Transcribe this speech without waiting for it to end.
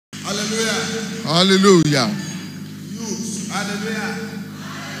Hallelujah. Hallelujah. Youth. Hallelujah.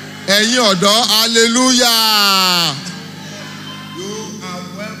 Ẹ̀yin ọ̀dọ́, hallelujah. You are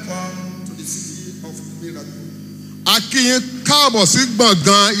welcome to the city of miracle. A kí yín káàbọ̀ sí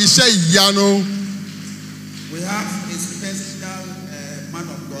gbọ̀ngàn iṣẹ́ ìyanu. We have a special man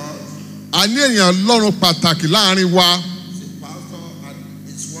of God. A ní èèyàn Ọlọ́run pàtàkì láàrin wa. He's a pastor and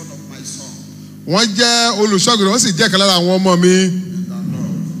is one of my sons. Wọ́n jẹ́ olùṣọ́gun, wọ́n sì jẹ́ kan lára àwọn ọmọ mi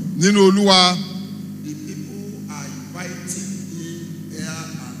nínú Olúwa. The people are inviting him here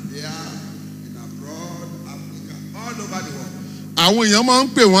and there, in abroad, Africa, all over the world. Àwọn èèyàn máa ń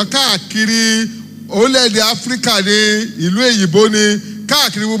pè wọ́n káàkiri orílẹ̀-èdè Áfíríkà ní ìlú èyìnbó ní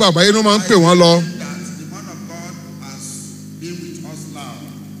káàkiri gbogbo àgbáyé ló máa ń pè wọ́n lọ. That the man of God has been with us now.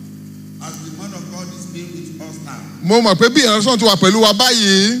 As the man of God is being with us now. Mo mọ̀ pé bí ìránṣẹ́ ti wà pẹ̀lú wa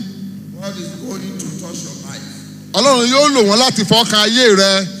báyìí, God is going to touch your life. Ọlọ́run yóò lò wọ́n láti fọ́ka ayé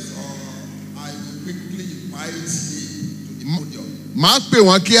rẹ. So I will quickly invite him to the podium. Màá pè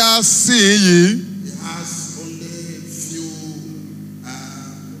wọ́n kí á sìn yìí. He has only a few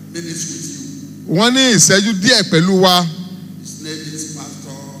minutes with you. Wọ́n ní ìṣẹ́jú díẹ̀ pẹ̀lú wa. His name is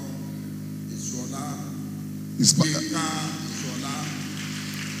Pastor Ishola. Yinka Ishola.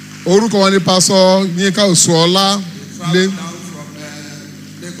 Orúkọ wọn ni Pásọ Yínká Òṣùọlá. He traveled down from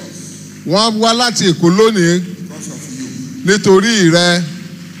Lagos Wọ́n wá láti Èkó lónìí because of you. nítorí rẹ.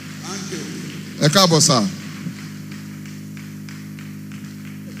 Thank you. Ẹ káàbọ̀ sà.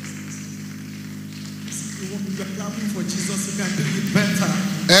 You are clapping for Jesus, you can do it better.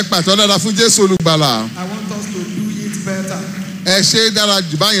 Ẹ pàtó dáadáa fún Jésù Olùgbàlà. I want us to do it better. Ẹ ṣe é dára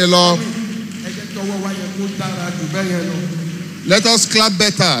jù báyẹn lọ. Ẹ jẹ́ kí ọwọ́ wa yẹ kó dára jù bẹ́ẹ̀ yẹn lọ. Let us clap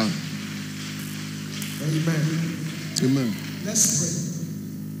better. Amen. Amen. Let's pray.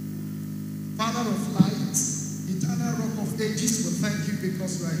 Father of light, eternal rock of ages, we thank you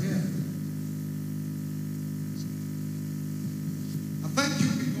because you are here. I thank you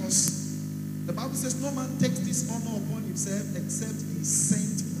because the Bible says no man takes this honor upon himself except he is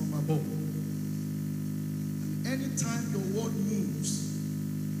sent from above. And anytime your word moves,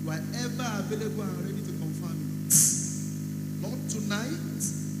 you are ever available and ready to confirm it. Lord, tonight,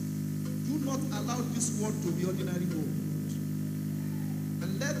 do not allow this word to be ordinary word.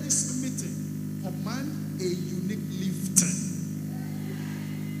 And let this meeting command a unique lifting.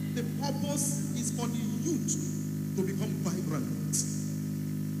 The purpose is for the youth to become vibrant.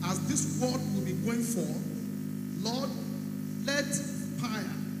 As this word will be going forth, Lord, let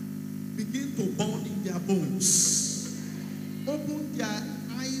fire begin to burn in their bones. Open their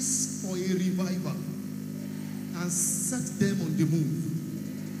eyes for a revival and set them on the move.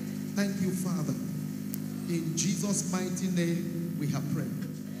 Thank you, Father. In Jesus' mighty name, we have prayed.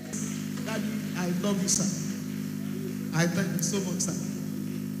 Daddy, I love you, sir. I thank you so much, sir,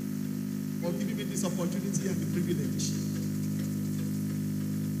 for giving me this opportunity and the privilege.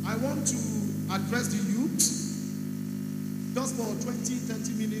 I want to address the youth just for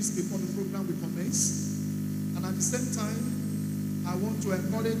 20-30 minutes before the program will commence. And at the same time, I want to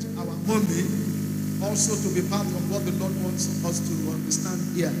encourage our mommy also to be part of what the Lord wants us to understand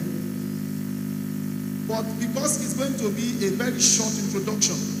here. But because it's going to be a very short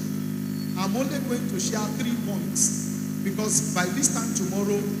introduction, I'm only going to share 3 points. Because by this time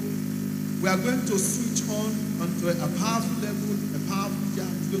tomorrow, we are going to switch on onto a powerful level, a powerful jam.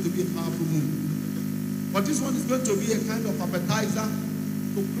 It's going to be a powerful move. But this one is going to be a kind of appetizer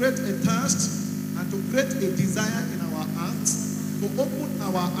to create a thirst and to create a desire in our hearts, to open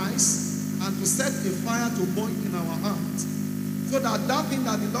our eyes and to set a fire to burn in our hearts. So that that thing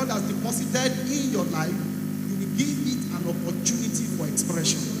that the Lord has deposited in your life, you will give it an opportunity for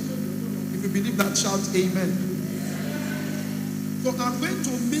expression. If you believe that, shout amen. So I'm going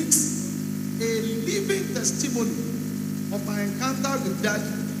to mix a living testimony of my encounter with Daddy,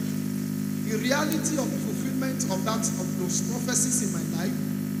 the reality of the fulfillment of those prophecies in my life,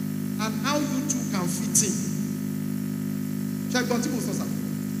 and how you too can fit in. Ṣé gbọ́n tí mo sọ sá?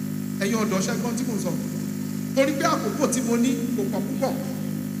 Ẹ̀yin ọ̀dọ́ ṣé gbọ́n tí mo sọ? Torí pé àkókò tí mo ní kò pọ̀ púpọ̀.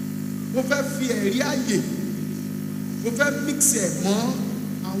 Mo fẹ́ fi ẹ̀rí àyè. Mo fẹ́ mix ẹ̀ mọ́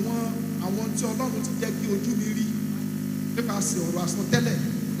àwọn tí Ọlọ́run ti jẹ́ kí ojú mi rí nípasẹ̀ ọ̀rọ̀ àsọtẹ́lẹ̀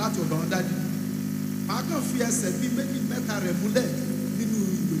láti ọ̀dọ̀ wọn Daddy. Màá kàn fi ẹsẹ̀ bíi méjì mẹ́ta rẹ̀ múlẹ̀ nínú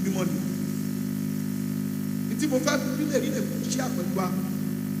ìwé mímọ́ ni. Ìtí mo fẹ́ rí lè ṣí àpẹ̀lú wa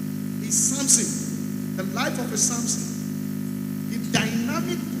is Samson, the life of a Samson, the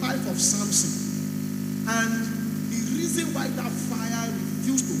dynamic life of Samson, and the reason why that fire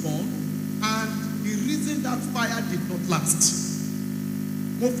refused to burn, and the reason that fire did not last.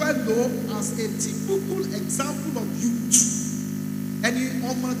 Mo fẹ́ lò as a typical example of youth. Ẹni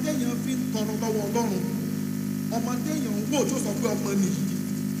ọmọdé yẹn fi ń tọrọ lọ́wọ́ Ọlọ́run, ọmọdé yẹn ń wò tó sọ pé ọmọ nìyí.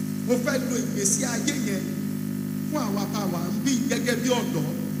 Mo fẹ́ lo ìgbésí ayé yẹn fún àwa tá a wà ń bí gẹ́gẹ́ bí ọ̀dọ́.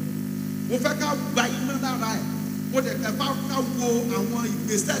 Mo fẹ́ ká gba iná lára ẹ̀. Mo dẹ̀ fẹ́ ká wo àwọn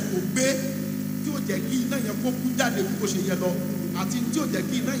ìgbésẹ̀ tó gbé tí ó jẹ́ kí iná yẹn kó kú jáde bí kò ṣe yẹ lọ, àti tí ó jẹ́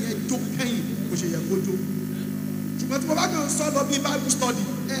kí iná yẹn jó kẹ́yìn kò ṣe yẹ kó jó. Ṣùgbọ́n tí mo bá kàn sọ lọ bí Bible study,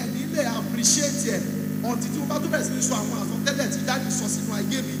 ẹ̀ nílé appreciate ẹ̀ ọ̀tí tí mo bá tó bẹ̀rẹ̀ sí ní sọ àwọn àsọtẹ́lẹ̀ tí dáàbì sọ sínú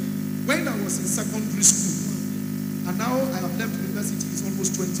ayé mi when I was in secondary school, and now I have left university. It's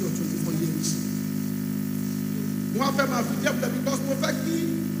almost 20 or 24 years. Mo wá fẹ́ máa fi díẹ̀ pẹ̀lẹ́ because mo fẹ́ kí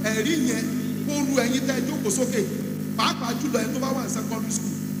ẹ̀rí yẹn kó ru ẹ̀yin tẹ́ ẹ jókòó sókè, pàápàá jùlọ ẹni tó bá wà ní secondary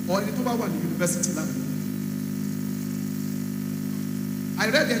school or ẹni tó bá wà ní university náà. I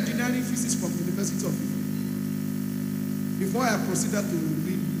read engineering physics from the University of Ife before I proceeded to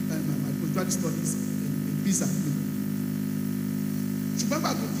read my postgraduate studies in Pisa. Ṣùgbọ́n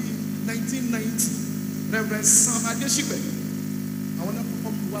gbàgbọ́ di 1990, Reverend Sam Adeshipe, àwọn náà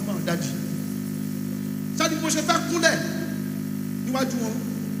kọ́kọ́ bí wá bá wọn dájú. Ṣáàdì mo ṣe fẹ́ kúnlẹ̀ níwájú wọn.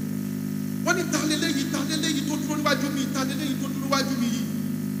 Wọ́n ní talẹ́lẹ́yìí tó dúró níwájú mi, talẹ́lẹ́yìí tó dúró níwájú mi yìí.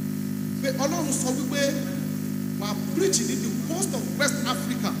 Pé Ọlọ́run sọ wípé wà á preach ní the coast of West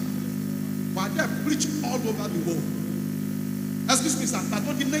Africa, wà á dẹ̀ preach all over the world. Excuse me, sir,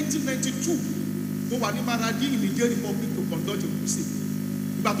 but in 1992, mo wà ní Maradi in Niger Republic to conduct a crusade.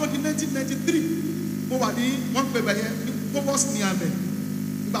 Ìgbà tó di 1993, mo wà ní wọ́n pè bẹ̀yẹ ní Kobos Niamey.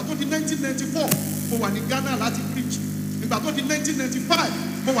 Ìgbà tó di 1994, mo wà ní Ghana láti preach. Ìgbà tó di 1995,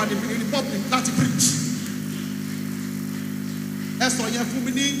 mo wà ní Benin Republic láti preach. Ẹ sọ yẹn fún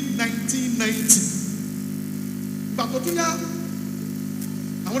mi ní 1990. Ìgbà tó tún yá,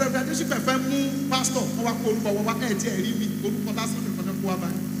 àwọn Reverend Adeshipe fẹ́ mú pastor wọ́n wá kó orúkọ wọn wá ẹ̀ tí ẹ̀ rí mi orúkọ lásán nìkan náà kó wá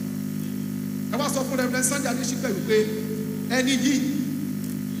báyìí. Ẹ wá sọ fún Reverend Sunday Adeshipe wípé ẹni yìí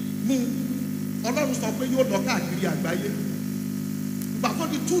mú Ọlọ́run sọ pé yóò lọ káàkiri àgbáyé. Ìgbà tó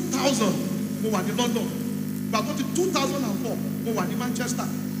di 2000 mo wà ní London. Ìgbà tó di 2004 mo wà ní Manchester.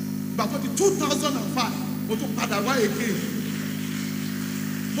 Ìgbà tó di 2005 mo tún padà wá again.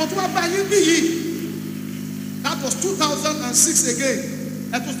 Mo tún wá bá yín bí yìí. That was 2006 again.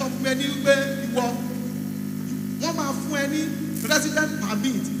 Ẹ tún sọ fún ẹni wípé ìwọ wọ́n máa fún ẹ ní resident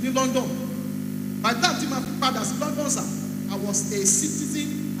permit ní London. By the time tí màá fi padà sí London, sir, I was a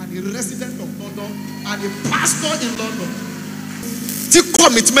citizen and a resident of London and a pastor in London. Tí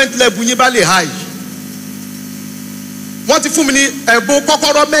commitment level yín bá lè high. Wọ́n ti fún mi ní ẹ̀bùn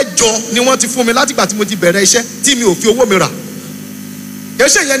kọ́kọ́rọ́ 8 ni wọ́n ti fún mi láti ìgbà tí mo ti bẹ̀rẹ̀ iṣẹ́ tí mi ò fi owó mi rà.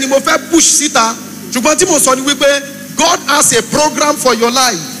 Kẹ́sẹ̀ yẹn ni mo fẹ́ push síta. Ṣùgbọ́n tí mo sọ ni wípé God has a program for your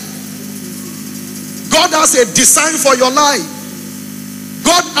life. God has a design for your life.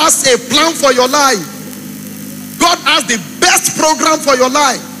 God has a plan for your life. God has the best program for your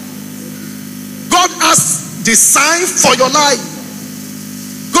life. God has design for your life.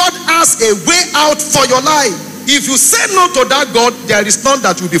 God has a way out for your life. If you say no to that God, there is none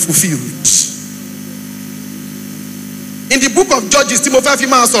that will be fulfilled. In the book of Judges, tí mo fẹ́ fi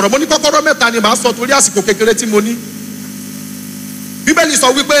máa sọ̀rọ̀, mo ní kọ́kọ́rọ́ mẹ́ta ni màá sọ torí àsìkò kékeré tí mo ní. Bíbélì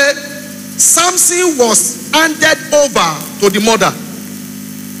sọ wípé Samson was handed over to the mother.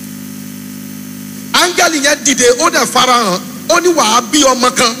 Áńgẹ́lì yẹn dìde, ó dẹ̀ farahàn, ó ní wàá bí ọmọ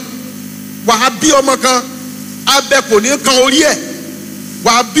kan, wàá bí ọmọ kan, abẹ kò ní kan orí ẹ̀,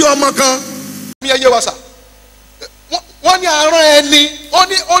 wàá bí ọmọ kan. Mi ẹ yé wa sà. Wọ́n ní arán ẹni, ó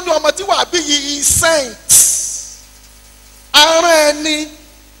ní ọmọ tí wàá bí yìí saint. Arán ẹni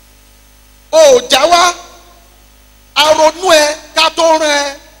ò jáwá àrònú ẹ ká tó rán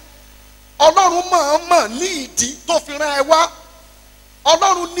ẹ. Ọlọ́run mọ̀ọ́mọ̀ ní ìdí tó fi rán ẹ wá.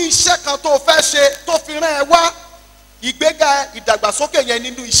 Ọlọ́run ní iṣẹ́ kan tó fẹ́ ṣe tó fi rán ẹ wá. Ìgbéga ìdàgbàsókè yẹn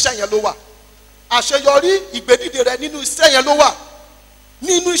nínú iṣẹ́ yẹn ló wà. Àṣeyọrí ìgbédìde rẹ nínú iṣẹ́ yẹn ló wà.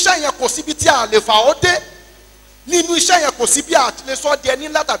 Nínú iṣẹ́ yẹn kò síbi tí a lè fà ó dé. Nínú iṣẹ́ yẹn kò sí bí a lè sọ di ẹni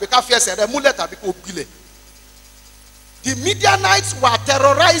ńlá tàbí ká fi ẹsẹ̀ rẹ múlẹ̀ tàbí kó gbilẹ̀. The Midianites were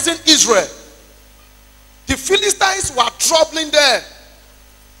terrorizing Israel. The Philistines were troubling them.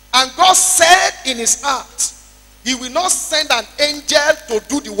 And God said in his heart, he will not send an angel to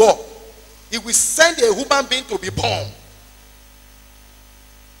do the work. He will send a human being to be born.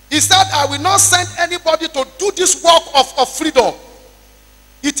 He said, I will not send anybody to do this work of freedom.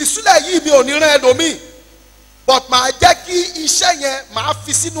 It is but my jeki ishe ma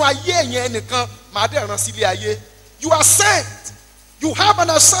fi sínú ayé yẹn nìkan ma de ran sílé ayé. You are sent. You have an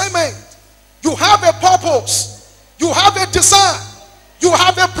assignment. You have a purpose. You have a design. You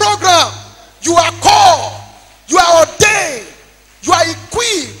have a program. You are called. You are ordained. You are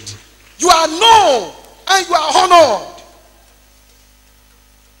equipped. You are known and you are honored.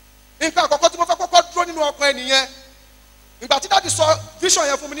 nǹkan àkọ́kọ́ tí mo fẹ́ kọ́kọ́ dúró nínú ọkàn ẹnìyẹn ìgbà tí dáàdi sọ vision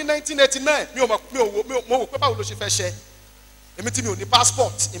yẹn fún mi ní 1989 mo wò pé báwo ló ṣe fẹ́ ṣe èmi tí mi ò ní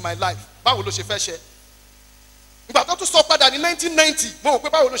passport in my life báwo ló ṣe fẹ́ ṣe ìgbà tó tún sọ padà ní 1990 mo wò pé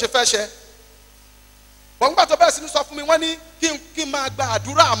báwo ló ṣe fẹ́ ṣe bọ̀ nígbà tó bẹ̀rẹ̀ sí ní sọ fún mi wọ́n ní kí n máa gba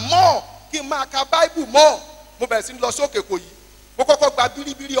àdúrà mọ́ kí n máa ka Bible mọ́ mo bẹ̀rẹ̀ sí ní lọ sí òkè kò yìí mo kọ́kọ́ gba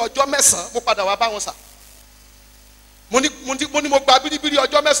bíríbírí ọjọ́ 9 mo padà wá bá wọn sà mo ní mo gba bíríbírí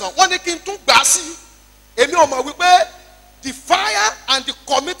ọjọ́ 9 wọ́n ní kí n tún gbà á sí èmi ò mọ̀ wípé the fire and the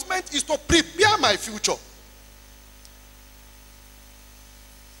commitment is to prepare my future.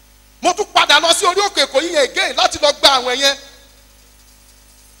 Mo tún padà lọ sí orí òkè Ìkòyí yẹn again láti lọ gba àwọn yẹn.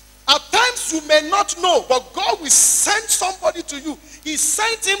 At times you may not know, but God will send somebody to you. He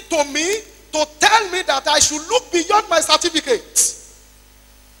sent him to me to tell me that I should look beyond my certificate.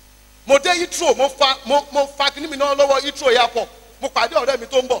 Mo dé Itro, mo fa kini mi náà lọ́wọ́ Itro airport. Mo pàdé ọ̀rẹ́ mi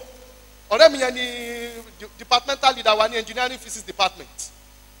tó ń bọ̀. Ọ̀rẹ́ mi yẹn ni departmental leader wa ní engineering physics department.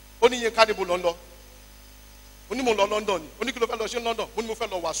 Ó ní yẹn káde mo lọ lọ. Ó ní mo lọ London ni. Ó ní kí ló fẹ́ lọ ṣe London. Mo ní mo fẹ́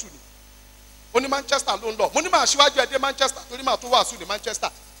lọ wàásù ni. Ó ní Manchester ló ń lọ. Mo ní máa ṣíwájú ẹ dé Manchester torí máa tó wàásù ní Manchester.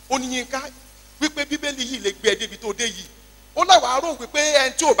 Ó ní yín ká wípé bíbélì yìí lè gbé ẹ débi tó dé yìí. Ó láwàá rò wípé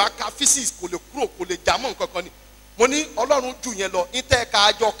ẹni tí ò bá ka physics kò lè kúrò kò lè jámọ́ nǹkan kan ni. Mo ní Ọlọ́run jù yẹn lọ. Ìtẹ́ ká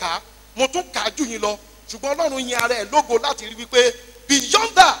àjọ ká. Mo tún ká jù yín lọ. Ṣùgbọ́n Ọlọ́run yin ara ẹ̀ lógo láti rí wípé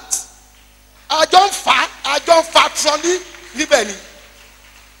beyond that àjọ ń fa trọ́lí níbẹ̀ ni.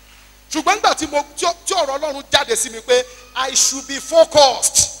 Ṣùgbọ́n nígbà tí ọ̀rọ̀ Ọlọ́run jáde sí mi pé I should be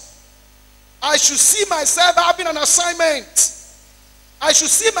focused. I should see myself having an assignment. I should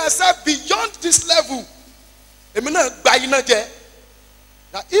see myself beyond this level. Èmi náà gba iná jẹ.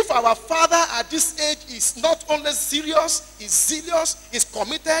 That if our father at this age is not only serious, is zealous, is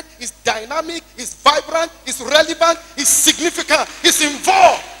committed, is dynamic, is vibrant, is relevant, is significant, is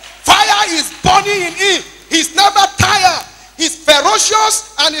involved. Fire is burning in him. He's never tired. He's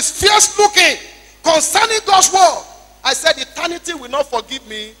ferocious and is fierce looking. Concerning God's word, I said eternity will not forgive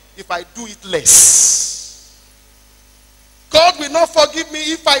me if I do it less. God will not forgive me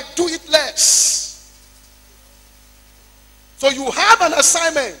if I do it less. So you have an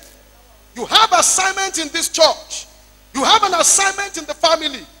assignment. You have assignment in this church. You have an assignment in the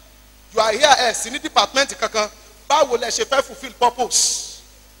family. You are here in the department. Báwo lẹ ṣe fẹ́ fulfill purpose?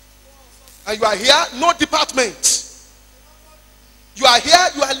 And you are here, no department. You are here,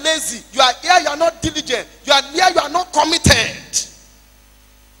 you are lazy. You are here, you are not diligent. You are here, you are not committed.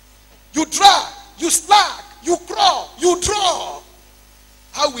 You drag, you slack, you crawl, you draw.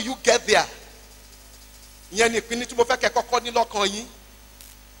 How will you get there? It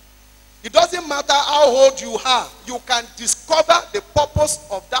doesn't matter how old you are, you can discover the purpose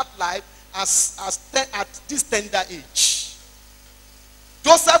of that life at this tender age.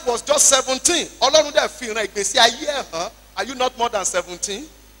 Joseph was just 17. Are you not more than 17?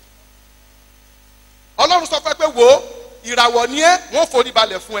 Are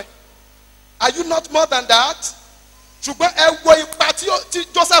you not more than that?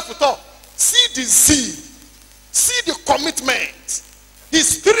 Joseph thought, see the zeal, see the commitment. His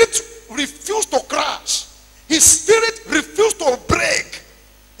spirit refused to crash. His spirit refused to break.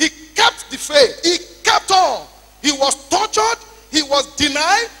 He kept the faith. He kept on. He was tortured. He was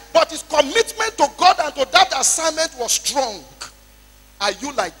denied. But his commitment to God and to that assignment was strong. Are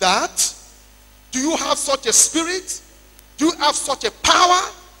you like that? Do you have such a spirit? Do you have such a power?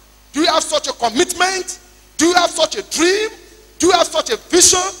 Do you have such a commitment? Do you have such a dream? Do you have such a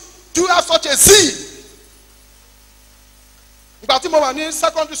vision? Do you have such a zeal? Ìgbà tí mo wà ní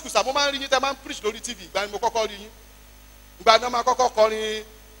secondary school sa mo máa ń rí yín tẹ́ máa ń preach lórí TV ìgbà ni mo kọ́kọ́ rí yín. Ìgbà ni wọ́n máa kọ́kọ́ kọrin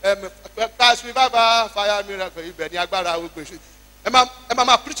Christ revival fire miracle ibẹ̀ ni agbára gbogbo èṣù. Ẹ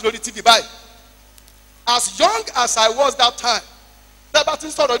máa preach lórí TV báyìí. As young as I was that time, tẹ́ bá ti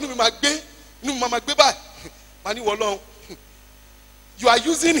ń sọ̀rọ̀ inú mi máa gbé báyìí. Màá ní wọ́lọ́run. You are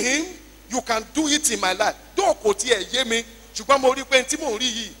using him, you can do it in my life. Though kò tiẹ̀ yé mi, ṣùgbọ́n mo rí pé tí mò ń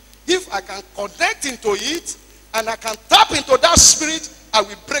rí yìí, if I can connect into it and I can tap into that spirit, I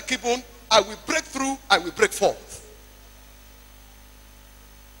will break even, I will break through, I will break forth.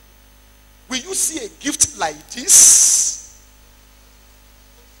 Will you see a gift like this?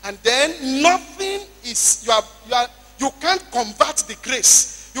 And then nothing is, you can't convert the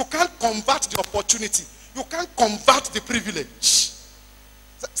grace. You can't convert the opportunity. You can't convert the privilege.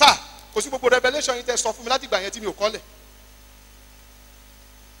 Sir, kò sí gbogbo revelation yìí tẹ́ sọ fún mi láti ìgbà yẹn tí mi ò kọ́lẹ̀.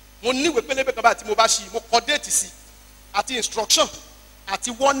 Mo ní ìwé pélébé kan báyìí tí mo bá ṣí, mo kọ déètì sí, àti instruction,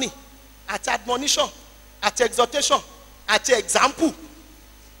 àti warning, àti admonition, àti exhortation, àti example.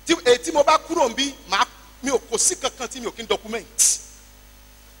 Tí mo bá kúrò ń bí, mi ò kò sí kankan tí mi ò kí n document.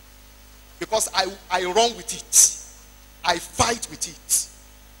 because I run with it. I fight with it.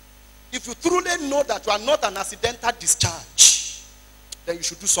 If you truly know that you are not an accidental discharge, then you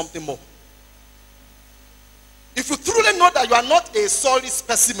should do something more. If you truly know that you are not a sorry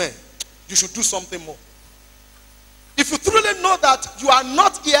specimen, you should do something more. If you truly know that you are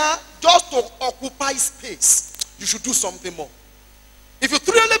not here just to occupy space, you should do something more. If you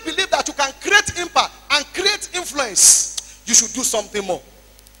truly believe that you can create impact and create influence, you should do something more.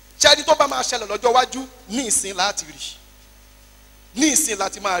 Charity tó bá máa ṣẹlẹ̀ lọ́jọ́ iwájú ní ìsìn láti rí. Ní ìsìn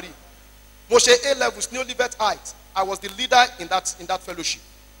láti máa rí. Mo ṣe A-levels ní Olivet Heights. I was the leader in that fellowship.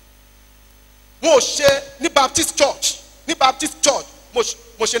 Mo ṣe ní Baptist Church. Ní Baptist Church, mo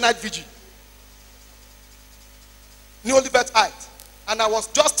ṣe night vigil. Ní Olivet Heights. And I was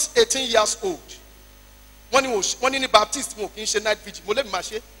just 18 years old. Wọ́n ní Baptist mo kì í ṣe night vigil. Mo lè máa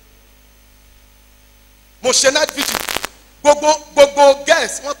ṣe. Mo ṣe night vigil. Gbogbo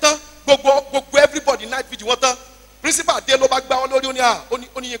girls wọ́n tán. Gbogbo everybody night vigil wọ́n tán. Principal dé ló bá gbá wọn lórí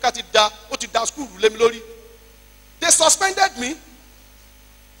ó ní Yínká ti da school lé mi lórí. They suspended me.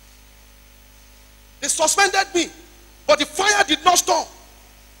 They suspended me. But the fire did not stop.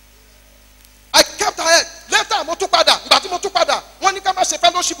 I kept ahead. Later, mo tún padà. Ìgbà tí mo tún padà, wọ́n ní ká má ṣe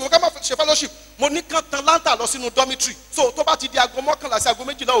fellowship. Mo ní kán tan lantern lọ sínú dormitory. So tó bá ti di aago 11 sí aago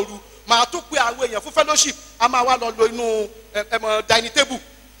 12 òru, màá tún pe àwọn èèyàn fún fellowship. A máa wá lọ lo inú dining table.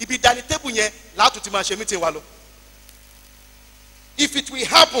 Ibi dining table yẹn láti ti máa ṣe meeting wa lọ. If it will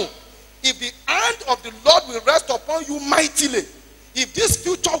happen, if the hand of the Lord will rest upon you mightily, if this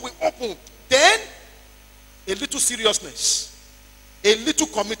future will open, then a little seriousness, a little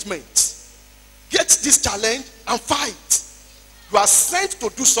commitment. Get this challenge and fight. You are sent to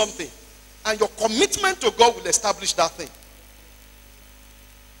do something, and your commitment to God will establish that thing.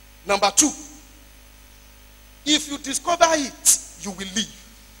 Number 2, if you discover it, you will leave.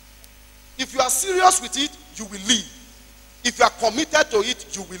 If you are serious with it, you will leave. If you are committed to it,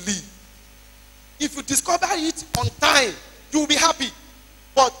 you will leave. If you discover it on time, you will be happy.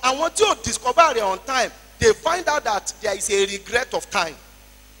 But I want you to discover it on time. They find out that there is a regret of time.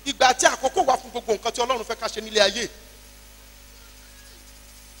 Ìgbà tí àkókò wà fún gbogbo nǹkan tí Ọlọ́run fẹ́ ká ṣe nílé ayé.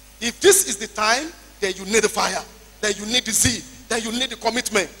 If this is the time, then you need the fire, then you need the zeal, then you need the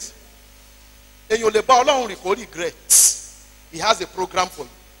commitment. Èyàn ò lè bá Ọlọ́run rìn kó regret. He has a program for you.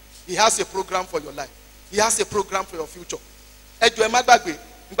 He has a program for your life. He has a program for your future. Ẹ jọ̀ọ́ ẹ má gbàgbé.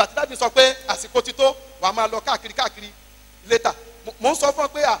 Ìgbà tí dájú sọ pé àsìkò ti tó, wà á máa lọ káàkiri later. Mo ń sọ fún ọ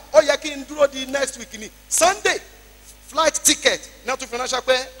pé ó yẹ kí n dúró di next week ni. Sunday flight ticket now to financial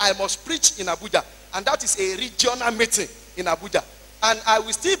pay. I must preach in Abuja, and that is a regional meeting in Abuja, and I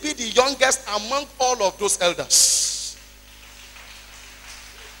will still be the youngest among all of those elders.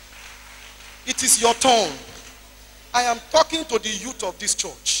 It is your turn. I am talking to the youth of this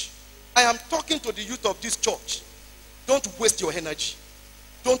church. I am talking to the youth of this church. Don't waste your energy.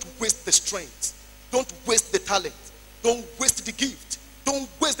 Don't waste the strength. Don't waste the talent. Don't waste the gift. Don't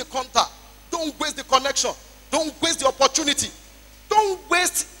waste the contact. Don't waste the connection. Don't waste the opportunity. Don't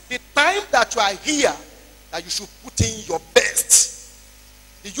waste the time that you are here, that you should put in your best.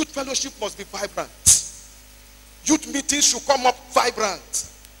 The youth fellowship must be vibrant. Youth meetings should come up vibrant.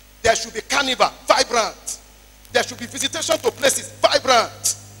 There should be carnival, vibrant. There should be visitation to places,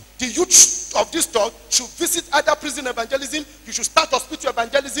 vibrant. The youth of this church should visit either prison evangelism. You should start hospital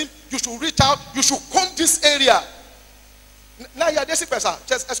evangelism. You should reach out. You should come this area. Now you are this person.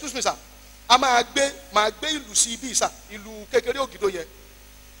 Just excuse me, sir. Ma gbé ìlú sí ibi sir. Ìlú kékeré Ògìdó yẹn.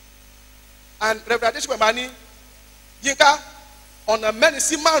 And Reverend Adesipe ma ní Yínká ọ̀nà mẹ́rin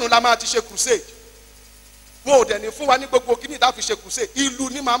sí márùn la máa ti ṣe crusade. Wọ́n ò dẹ̀ ní fún wa ní gbogbo kíní ìdá fi ṣe crusade. Ìlú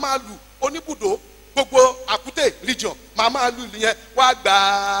ni màá máa lù oníbùdó gbogbo Àkútè region màá máa lù ìlú yẹn wá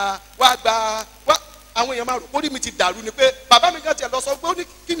gbà àwọn èèyàn máa rò orí mi ti dàrú ni pé bàbá mi kan tiẹ̀ lọ sọ pé ó ní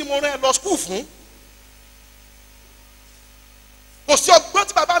kí ni mo rán ẹ lọ school fún. Kò sí ọgbọ́n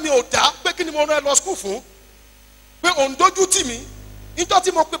tí bàbá mi ò dá pé kí ni mo rán ẹ lọ school fún. Pé òun dojú tì mí. Níjọ́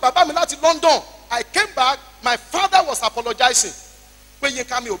tí mo pe bàbá mi láti London, I came back, my father was apologizing. Pé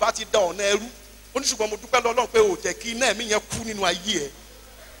Yínká mi ò bá ti da ọ̀nà ẹrú. Ó ní ṣùgbọ́n mo dúpẹ́ lọ́lọ́run pé ò jẹ́ kí iná ẹ̀mí yẹn kú nínú ayé ẹ̀.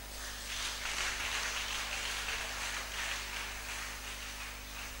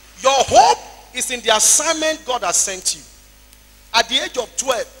 Your hope is in the assignment God has sent you. At the age of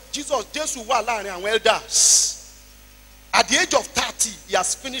 12, Jesus wà láàrin àwọn elders. At the age of 30, he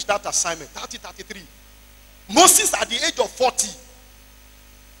has finished that assignment. 33. Moses at the age of 40.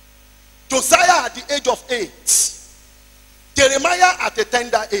 Josiah at the age of 8. Jeremiah at a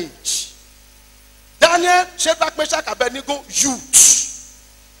tender age. Daniel, Shadrach, Meshach, Abednego,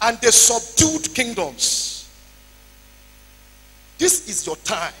 youth. And they subdued kingdoms. This is your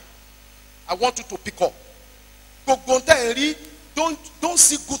time. I want you to pick up. Gbogbo ntẹ ẹ rí, don't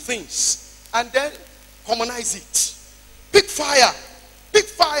see good things and then commonize it. Pick fire, pick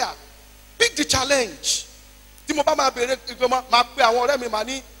fire, pick the challenge. Tí mo bá máa bèrè máa pe àwọn ọ̀rẹ́ mi máa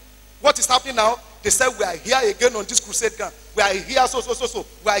ní, what is happening now? They said we are here again on this crusade ground. We are here so.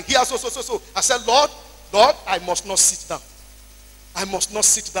 We are here so. I said, Lord, I must not sit down. I must not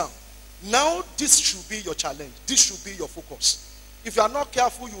sit down. Now this should be your challenge. This should be your focus. If you are not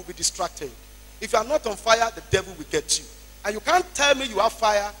careful, you will be distracted. If you are not on fire, the devil will get you. And you can't tell me you have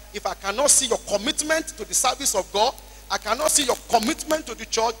fire if I cannot see your commitment to the service of God. I cannot see your commitment to the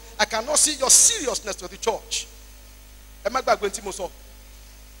church. I cannot see your seriousness to the church.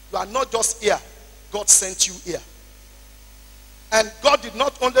 You are not just here. God sent you here. And God did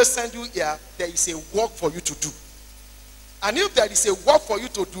not only send you here, there is a work for you to do. And if there is a work for you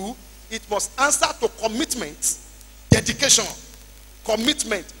to do, it must answer to commitment, dedication.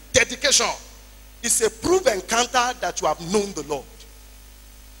 Commitment, dedication. It's a proof encounter that you have known the Lord.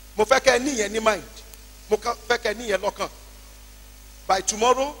 Mo fẹ́ kẹ́ ní yẹn ní mind. Mo fẹ́ kẹ́ ní yẹn lọ́kàn. By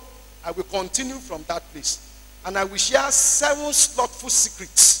tomorrow, I will continue from that place. And I will share 7 slothful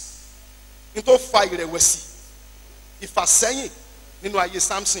secrets into fa ìrẹ̀wẹ̀sì, ìfàsẹ́yìn nínú ayé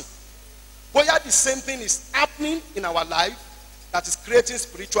Samson. Bóyá the same thing is happening in our life that is creating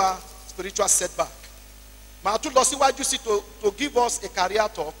spiritual setback. Màá tún lọ síwájú sí to give us a career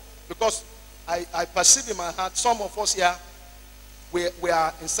talk, because I perceive in my heart some of us here we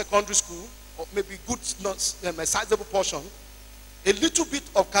are in secondary school, or maybe good, not a sizable portion. A little bit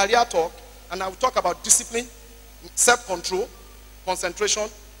of career talk, and I will talk about discipline, self-control, concentration,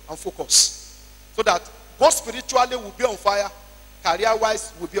 and focus. So that both spiritually will be on fire,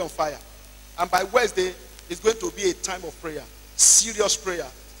 career-wise will be on fire. And by Wednesday, it's going to be a time of prayer, serious prayer.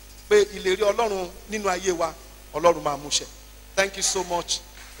 Thank you so much.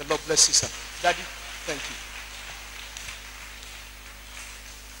 The Lord bless you, sir. Daddy, thank you.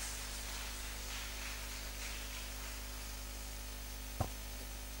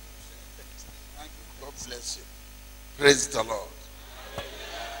 God bless you. Praise the Lord.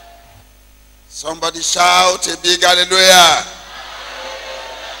 Somebody shout a big hallelujah.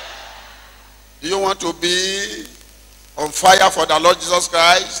 Do you want to be on fire for the Lord Jesus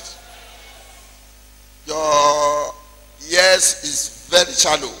Christ? Your yes is very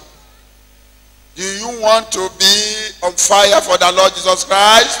shallow. Do you want to be on fire for the Lord Jesus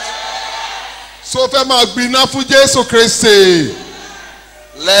Christ? So fẹ́ máa gbiná fún Jésù Kristi.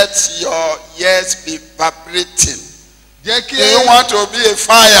 Let your yes be vibrating. Jẹ́ kí Do you want to be a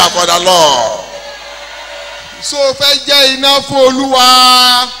fire for the Lord? so fẹ́ jẹ́ iná fún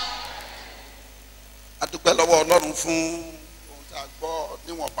Olúwa. A dúpẹ́ lọ́wọ́ Ọlọ́run fún ohun tí a gbọ́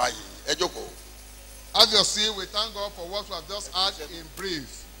níwọ̀nba yìí. Ẹ jókòó. As you see, we thank God for what we have just heard in brief.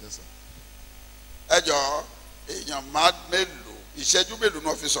 Yes, sir. Ẹ jọ̀ọ́, èèyàn mélòó, ìṣẹ́jú mélòó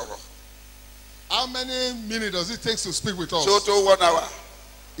náà fi sọ̀rọ̀? How many minutes does it take to speak with us? Ṣé ó tó 1 hour?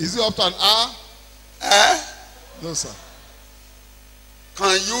 Is it up to an hour? No, sir.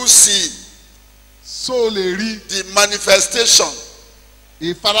 Can you see So lè rí the manifestation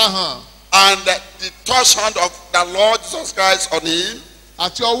ìfarahàn and the touch hand of the Lord Jesus Christ on him?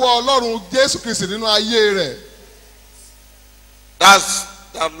 àti ọwọ́ Ọlọ́run Jésù Kristi nínú ayé rẹ̀. That's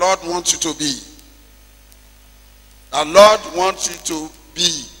the Lord wants you to be. The Lord wants you to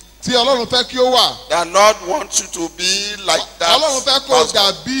be. Tí Ọlọ́run fẹ́ kí ó wà. The Lord wants you to be like that. Ọlọ́run fẹ́ kó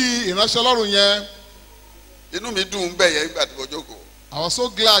dàbí ìránṣẹ́ Ọlọ́run yẹn. Inú mi dùn bẹ́ẹ̀ yẹn nígbà tí mo jókòó. I was so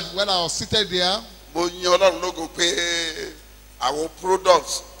glad when I was seated there. Mo yin Ọlọ́run lógo pé àwọn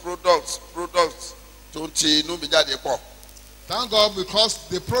products tó ń ti inú mi jáde pọ̀. Thank God, because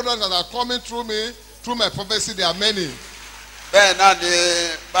the products that are coming through me, through my prophecy, there are many. Bẹ́ẹ̀ náà ni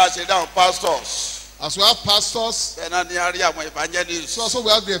bá a ṣe dáhùn pastors. As we have pastors, Bẹ́ẹ̀ náà ni a rí àwọn evangelists. so also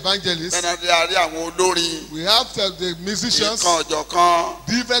we have the evangelists. Bẹ́ẹ̀ náà ni a rí àwọn olórin. We have the musicians, Ìkan ọ̀jọ̀kan.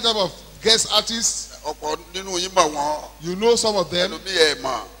 different type of guest artists. Ọ̀pọ̀ nínú yín mọ̀ wọ́n. You know some of them. Ẹlòmíì ẹ̀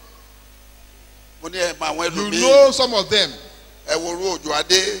mọ̀. Mo ní ẹ̀ mọ̀ àwọn You ẹlòmíì. know some of them. Ẹ wo orú Òjò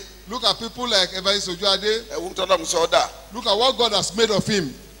Adé. Look at people like Evangelist Ojuade. Ẹ wo tọ́lọ́mù sọ́dà. Look at what God has made of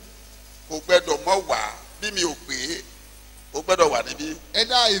him. Kò gbẹ́dọ̀ mọ́ wá bí mi ò pé ó gbẹ́dọ̀ wà níbí.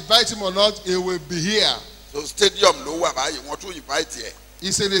 Either I invite him or not, he will be here. So stadium ló wà báyìí wọ́n tún invite ẹ̀.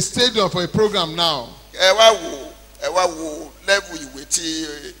 He's in the stadium for a program now. Ẹ wá wo level ìwé tí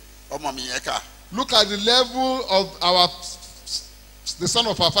ọmọ mi yẹn kà. Look at the level of the son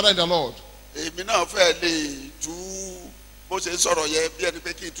of our father in the Lord. Èmi náà fẹ́ lè tú bó ṣe sọ̀rọ̀ yẹn bí ẹni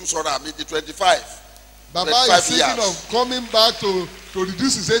pé kí n tún sọ̀rọ̀ àmì di 25. Baba 25 is thinking years. of coming back to to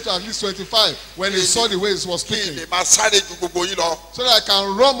reduce his age to at least 25 when he saw the way he was kí speaking. lè máa sáré ju gbogbo yín lọ. So that I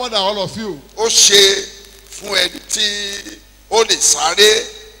can run more than all of you. ó ṣe fún ẹni tí ó lè sáré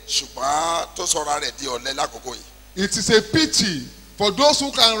ṣùgbọ́n tó sọra rẹ̀ di ọ̀lẹ lákòókò yìí. It is a pity for those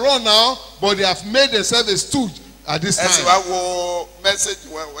who can run now, but they have made themselves a stooge at this ẹ sì time. wá wo mẹ́sẹ̀gì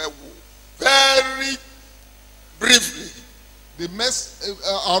wọn ẹ wò very briefly. The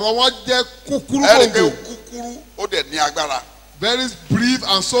ọ̀rọ̀ wọn jẹ́ kúkúrú ẹ rí i pé gbòǹgbò, kúkúrú ó dẹ̀ ní agbára. very brief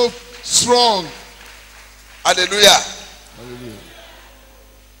and so strong. hallelujah.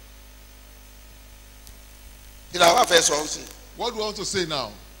 kí la wá fẹ́ sọ ọ́ sí. What do you want to say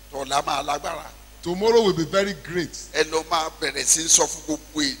now? tọ̀la máa lágbára. Tomorrow will be very great. ẹ lọ máa bẹ̀rẹ̀ sí sọ fún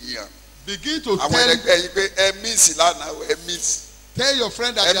gbogbo ènìyàn. Begin to àwọn tell ẹlẹgbẹ́ yìí pé ẹ mísì lánàá ẹ mísì. your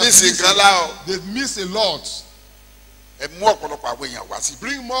friend that ẹ they have mísì missed, kan lá o. they've missed a lot. ẹ mú ọ̀pọ̀lọpọ̀ àwọn èèyàn wá sí.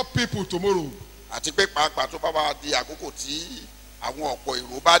 Bring more people tomorrow. àti pé pàápàá tó bá wá di àkókò tí àwọn ọ̀pọ̀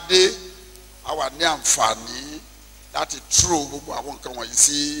èrò bá dé a wà ní àǹfààní láti tró gbogbo àwọn nǹkan wọ̀nyí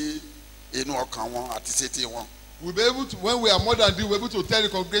sí inú ọkàn wọn àti sétí wọn. We'll be able to, when we are more than this, we'll be able to tell the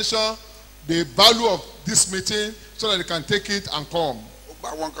congregation the value of this meeting so that they can take it and come. gbogbo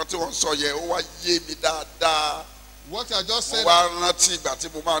àwọn nǹkan tí wọ́n sọ yẹn ó wá yé mi dáadáa. What I just mo said, wá rántí ìgbà tí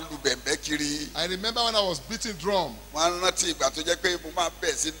mo máa ń lu bẹ̀m̀bẹ́ kiri. I remember when I was beating drum. mo wá rántí ìgbà tó jẹ́ pé mo máa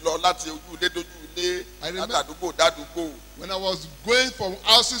bẹ̀ sí lọ láti ojú ilé dójú ilé I remember- látàdúgbò dádúgbò. When I was going from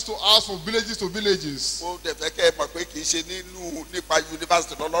houses to house, from villages to villages. mo dẹ̀ fẹ́ kẹ́ ẹ mọ̀ pé kì í ṣe nípa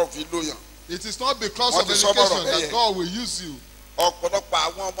yunifásitì lọ́lọ́run fi lóyàn. It is not because Wọ́n of ti sọ education bọ́rọ̀ bẹ́ẹ̀ that yẹn. God will use you. ọ̀pọ̀lọpọ̀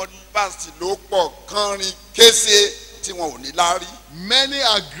àwọn ọmọ yunifásitì ló pọ̀ kánrin kése tí wọn ò ní láárí. Many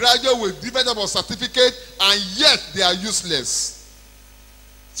are graduates with different type of certificate and yet they are useless.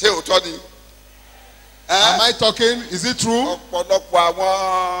 ṣé òótọ́ ni. Am I talking? Is it true? ọ̀pọ̀lọpọ̀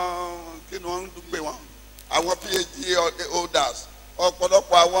àwọn kí ni wọ́n ń dúpẹ́ wọn àwọn phd holders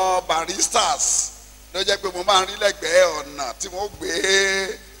ọ̀pọ̀lọpọ̀ àwọn baristas ló jẹ́ pé mo máa ń rí lẹ́gbẹ̀ẹ́ ọ̀nà tí wọ́n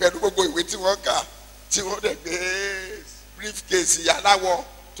gbé pẹ̀lú gbogbo ìwé tí wọ́n kà tí wọ́n dẹ̀ gbé briefcase aláwọ̀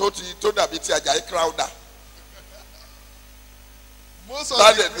tó dàbí ti Àjàyí Crowther Most of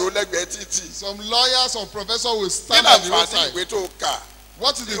lálẹ́ ló lẹ́gbẹ̀ẹ́ títì. some lawyers, some professors will kí stand ni at the àǹfààní roadside. ìwé tó kà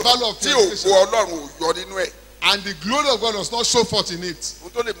What is the value of tí education? ògo Ọlọ́run ò yọ nínú ẹ̀. And the glory of God does not show forth in it.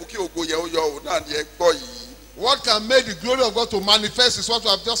 ohun tó lè mú kí ògo yẹn ó yọ òun náà ni ẹ gbọ́ yìí. What can make the glory of God to manifest is what we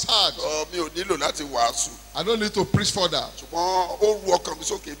have just heard. mi ò nílò láti wàásù I don't need to preach further. ṣùgbọ́n ó ru ọkàn mi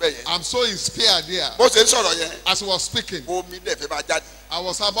sókè bẹ́ẹ̀ yẹn. I'm so inspired there. bó ṣe ń sọ̀rọ̀ yẹn As he was speaking, omi dẹ̀ fẹ́ máa jáde. I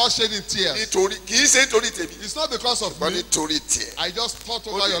was about shedding tears. nítorí kì í ṣe nítorí tèmi It's not because of ṣùgbọ́n me. nítorí tiẹ̀. I just thought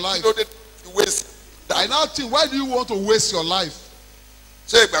ó over ní your kí life. ló dé waste I that. now think, why do you want to waste your life?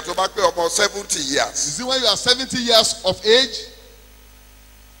 ṣé ìgbà tó bá pé ọmọ 70 years. Is it when you are 70 years of age?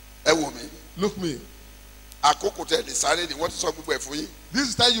 ẹ wò mí Look me. àkókò tẹ lè sáré ni wọ́n ti sọ gbogbo ẹ̀ fún yín. This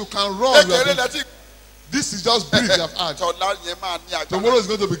is time you can run. You kékeré have been- láti This is just brief you have had. tọ̀la yẹn máa ní agbára. Tomorrow is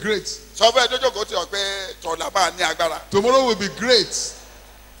going to be great. sọ fún ẹ dójókòó tí ọ pé tọ̀la máa ní agbára. Tomorrow will be great.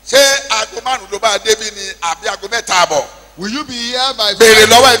 ṣé aago márùn ló bá débí ni àbí aago mẹ́ta àbọ̀. Will you be here by béèrè 5?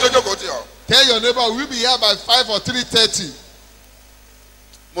 lọ́wọ́ ẹ dójókòó tí ọ. Tell your neighbor, will you be here by 5 or 3:30?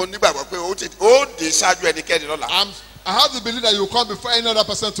 mo nígbàgbọ́ pé ó dé ṣáájú ẹnikẹ́ni lọ́la. I have the belief that you will come before any other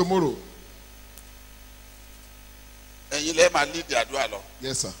person tomorrow. ẹ̀yin lẹ́ẹ̀ máa lead àdúrà lọ.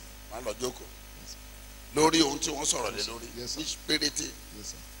 Yes, sir. máa lọ jókòó lórí ohun tí wọ́n sọ̀rọ̀ lé lórí Yes, sir. ní péréte. Yes,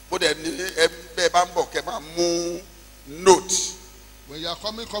 sir. mo dẹ̀ ní ẹ bẹ́ẹ̀ bá ń bọ̀ kẹ́ máa mú note When you are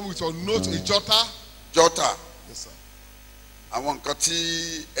coming, come with your note, a jotter. jọ́tà Yes, sir. àwọn nǹkan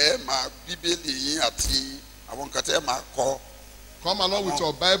tí ẹ máa bíbélì yín àti àwọn nǹkan tí ẹ máa kọ. Come along with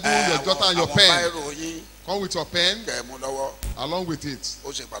your Bible, your jotter, and your àwọn pen. báírò yín Come with your pen kẹ́ ẹ mú lọ́wọ́ along with it. ó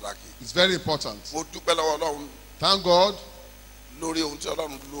ṣe pàtàkì. It's very important. mo dúpẹ́ lọ́wọ́ Ọlọ́run Thank God lórí ohun tí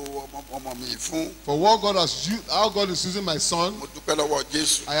Ọlọ́run lo ọmọ mi fún. for what God has used, how God is using my son. mo dúpẹ́ lọ́wọ́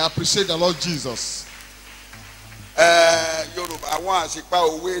Jésù. I appreciate the Lord Jesus. Yorùbá àwọn àṣìpá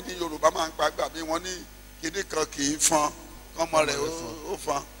òwe ní Yorùbá máa ń pa gbà bí wọ́n ní kíní kan kì í fọn kọ́mọ rẹ̀ ó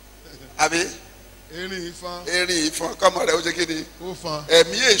fọn àbí Erin ifan, erin ìfọn kọ́mọ rẹ̀ ó ṣe kíni. ofan.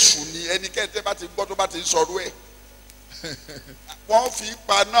 ẹ̀mí èṣù ni ẹnikẹ́ni tẹ́ bá ti gbọ́ tó bá ti ń sọ̀rọ̀ ẹ̀ wọ́n fi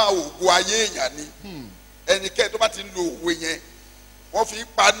paná ògo ayé èèyàn ni ẹnikẹ́ni tó bá ti ń lo òwe yẹn wọ́n fi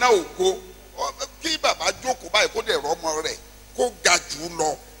paná ògo kí bàbá jókòó báyìí kó dẹ̀ rọ́mọ rẹ̀ kó ga jù ú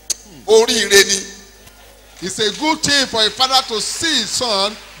lọ oríire ni. It's a good thing for a father to see his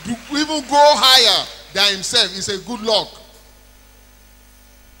son to even go higher than himself. It's a good luck.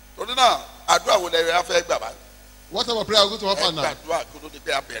 torí náà àdúrà wo lẹ́yìn afẹ́ gbà báyìí. What type of prayer are we going to ẹ offer now? gbàdúrà kó tó di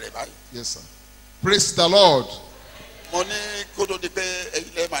pé a bẹ̀rẹ̀ báyìí. Yes, sir. Praise the Lord. mo ní kó tó di pé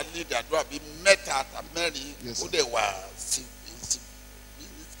ẹ̀yin lẹ́yìn máa lead àdúrà bíi mẹ́ta àtà mẹ́rin Yes, ó sir. dẹ̀ wà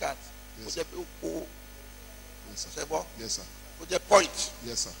ó jẹ́ pé ó kó ṣẹ́bọ́ Yes, sir. ó jẹ́ point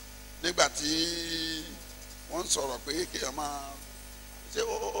Yes, sir. nígbà tí wọ́n sọ̀rọ̀ pé kéèyàn máa ṣé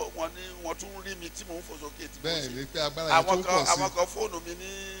wọ́n ní wọ́n tún rí mi tí mò ń fò sókè tí mo Bẹ́ẹ̀ ṣe ni pé agbára yẹn tó pọ̀ sí. àwọn kan fóònù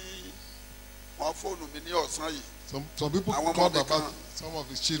mi ní ọ̀sán yìí Some people àwọn called ọmọdé about kan some of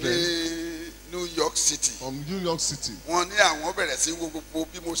his ní children New York City from New York City. wọ́n ní àwọn bẹ̀rẹ̀ sí wo gbogbo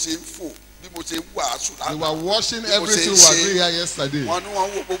bí mo ṣe ń fò bí mo ṣe ń wàásù They lánàá were watching bí mo ṣe everything ń we were ṣe. doing here yesterday. wọ́n ní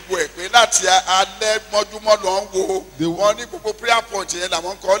wọ́n wo gbogbo ẹ̀ pé láti alẹ́ mọ́júmọ́ lọ ń wo They- wọ́n ní gbogbo prayer point yẹn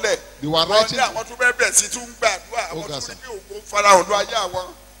làwọn kọ́ lẹ̀ They were wọ́n writing. ní àwọn tún bẹ́ẹ̀ bẹ̀ sí tún gbàdúrà àwọn Okay, tún sir. rí bí ògo farahàn ló ayé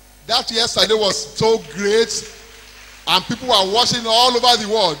àwọn. That yesterday was so great, and people were watching all over the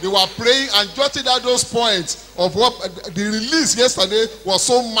world. They were praying and jotting down those points of what the release yesterday was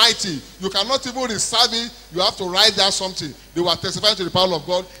so mighty. You cannot even reserve it. You have to write down something. They were testifying to the power of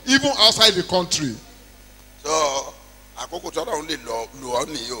God, even outside the country. so àkókò tí Ọlọ́run lè lò ọ́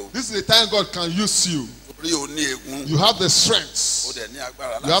nìyí o This is the time God can use you. torí o ní egun You have the o strength. dẹ̀ ní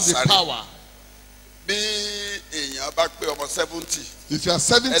agbára You have láti the sáré power. bí èèyàn bá pé ọmọ 70 If you are ẹ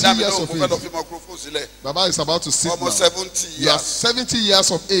 70 dá mi years lóhùn of mo fẹ́ lọ age, fi microphone sílẹ̀ Baba is about to sit ọmọ now. 70 You are years 70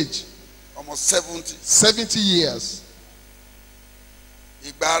 years of age. ọmọ 70 70 years.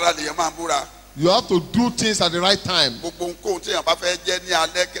 ìgbà ara lèèyàn máa ń búra You have to do things at the right time. gbogbo nǹkan tí èèyàn bá fẹ́ jẹ́ ní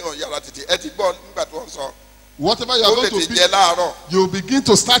alẹ́ kẹ́hìn yàrá tètè ẹ ti gbọ́ nígbà tí wọ́n sọ Whatever you are ó going tètè to jẹ be, láàárọ̀ you begin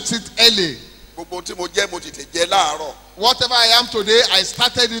to start it early. gbogbo tí mo jẹ́ mo tètè jẹ láàárọ̀ Whatever I am today, I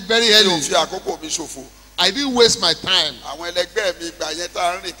started it very mi ò early. fi àkókò mi ṣòfò I didn't waste my time. àwọn ẹlẹgbẹ́ mi ìgbà yẹn tá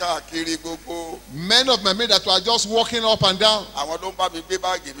a ń rìn káàkiri gbogbo Many of my mates that were just walking up and down, àwọn ló ń bá mi gbé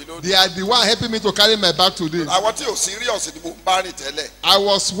báàgì mi lónìí they are the one helping me to carry my bag today. àwọn tí ò serious ni mo ń bá rìn tẹ́lẹ̀ I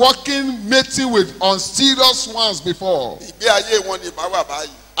was walking, mating with unserious ones before. ìgbé ayé wọn ni ìbá wà báyìí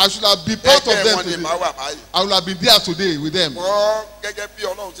I should have been part of ẹgbẹ́ them wọn ni today. ìbá wà báyìí I would have been there today with them. wọ́n gẹ́gẹ́ bí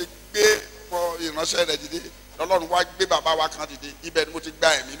Ọlọ́run ṣe gbé wọ ìránṣẹ́ rẹ̀ dìde lọ́lọ́run wá gbé bàbá wa kan dìde ibẹ̀ ni mo ti gba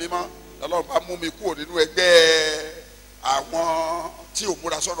ẹ̀mí mímọ́ lọ́lọ́run bá mú mi kúrò nínú ẹgbẹ́ àwọn tí ò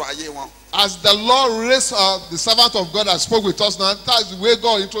múra sọ̀rọ̀ ayé wọn. As the Lord raised up the servant of God that spoke with us now, that's the way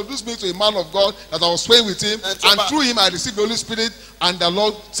God introduced me to a man of God that I was praying with him, and through him I received the Holy Spirit, and the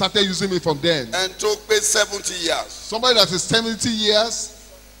Lord started using me from then. ẹni tó pé 70 years Somebody that is 70 years,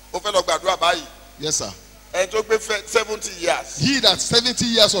 ó fẹ́ lọ gbàdúrà báyìí yes sir. ẹni tó pé 70 years He that's 70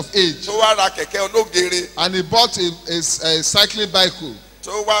 years of age, tó wá ra kẹ̀kẹ́ ológere and he bought a cycling bicycle,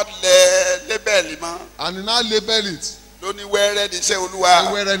 tó wá lẹ lébẹ̀lì mọ́ and he now labeled it. ló ní wẹ́rẹ́ níṣẹ́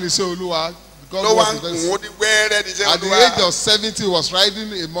olúwa Where any say Oluwa, God ló wá was ń the gùn best. ó ní wẹ́rẹ́ níṣẹ́ At the olúwa age of 70, he was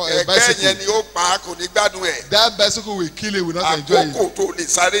riding a kẹ̀kẹ́ yẹn bicycle. ni ó pa á kò ní gbádùn ẹ̀ That bicycle will kill him, will not enjoy it. àkókò tó lè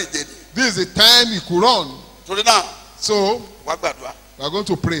sáré ìje ni This is the time he could run. torí náà So, wá gbàdúrà we are going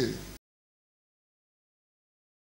to pray.